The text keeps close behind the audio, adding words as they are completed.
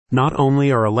Not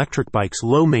only are electric bikes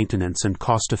low maintenance and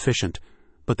cost efficient,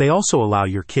 but they also allow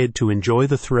your kid to enjoy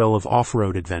the thrill of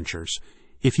off-road adventures.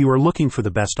 If you are looking for the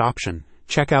best option,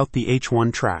 check out the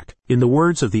H1 TRAK. In the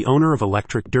words of the owner of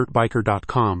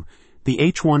ElectricDirtBiker.com, the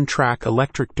H1 TRAK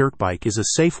electric dirt bike is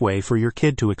a safe way for your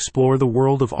kid to explore the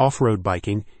world of off-road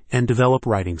biking and develop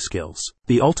riding skills.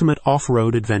 The ultimate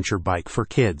off-road adventure bike for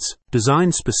kids.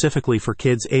 Designed specifically for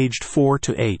kids aged 4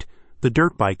 to 8, the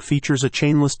dirt bike features a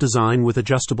chainless design with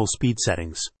adjustable speed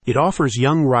settings. It offers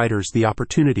young riders the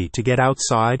opportunity to get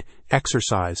outside,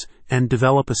 exercise, and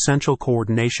develop essential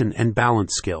coordination and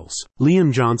balance skills.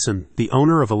 Liam Johnson, the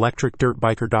owner of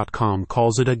ElectricDirtBiker.com,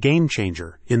 calls it a game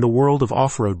changer in the world of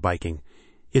off-road biking.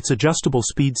 Its adjustable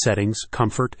speed settings,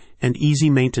 comfort, and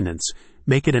easy maintenance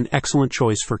make it an excellent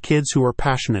choice for kids who are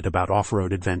passionate about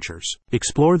off-road adventures.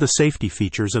 Explore the safety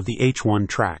features of the H1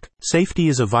 TRAK. Safety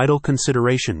is a vital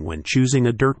consideration when choosing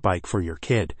a dirt bike for your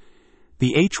kid.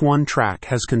 The H1 TRAK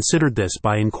has considered this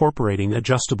by incorporating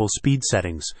adjustable speed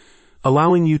settings,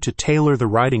 allowing you to tailor the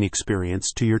riding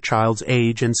experience to your child's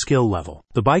age and skill level.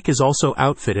 The bike is also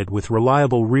outfitted with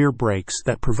reliable rear brakes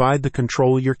that provide the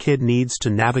control your kid needs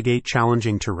to navigate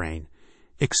challenging terrain.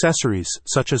 Accessories,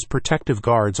 such as protective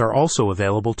guards, are also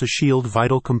available to shield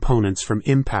vital components from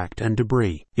impact and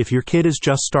debris. If your kid is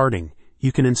just starting,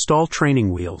 you can install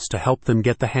training wheels to help them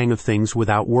get the hang of things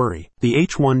without worry. The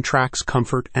H1 TRAK's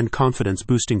comfort and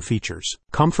confidence-boosting features.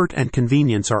 Comfort and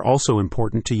convenience are also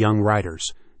important to young riders.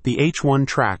 The H1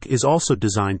 TRAK is also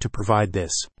designed to provide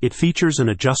this. It features an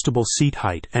adjustable seat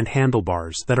height and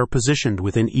handlebars that are positioned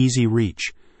within easy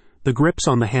reach. The grips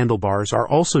on the handlebars are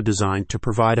also designed to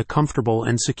provide a comfortable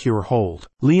and secure hold.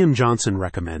 Liam Johnson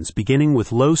recommends beginning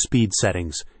with low speed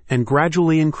settings and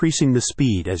gradually increasing the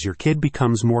speed as your kid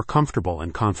becomes more comfortable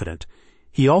and confident.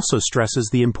 He also stresses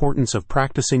the importance of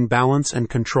practicing balance and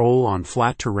control on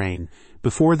flat terrain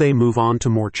before they move on to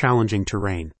more challenging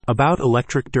terrain. About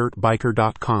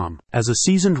ElectricDirtBiker.com. As a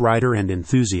seasoned rider and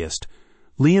enthusiast,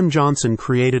 Liam Johnson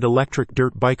created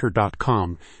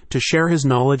ElectricDirtBiker.com to share his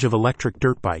knowledge of electric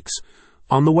dirt bikes.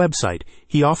 On the website,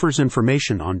 he offers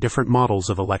information on different models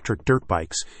of electric dirt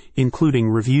bikes, including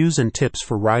reviews and tips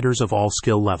for riders of all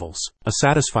skill levels. A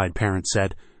satisfied parent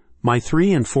said, "My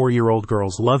 3- and 4-year-old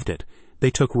girls loved it.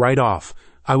 They took right off.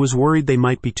 I was worried they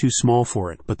might be too small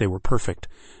for it, but they were perfect.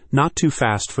 Not too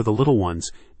fast for the little ones.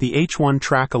 The H1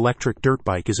 TRAK electric dirt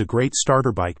bike is a great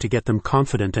starter bike to get them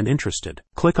confident and interested."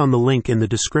 Click on the link in the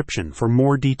description for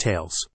more details.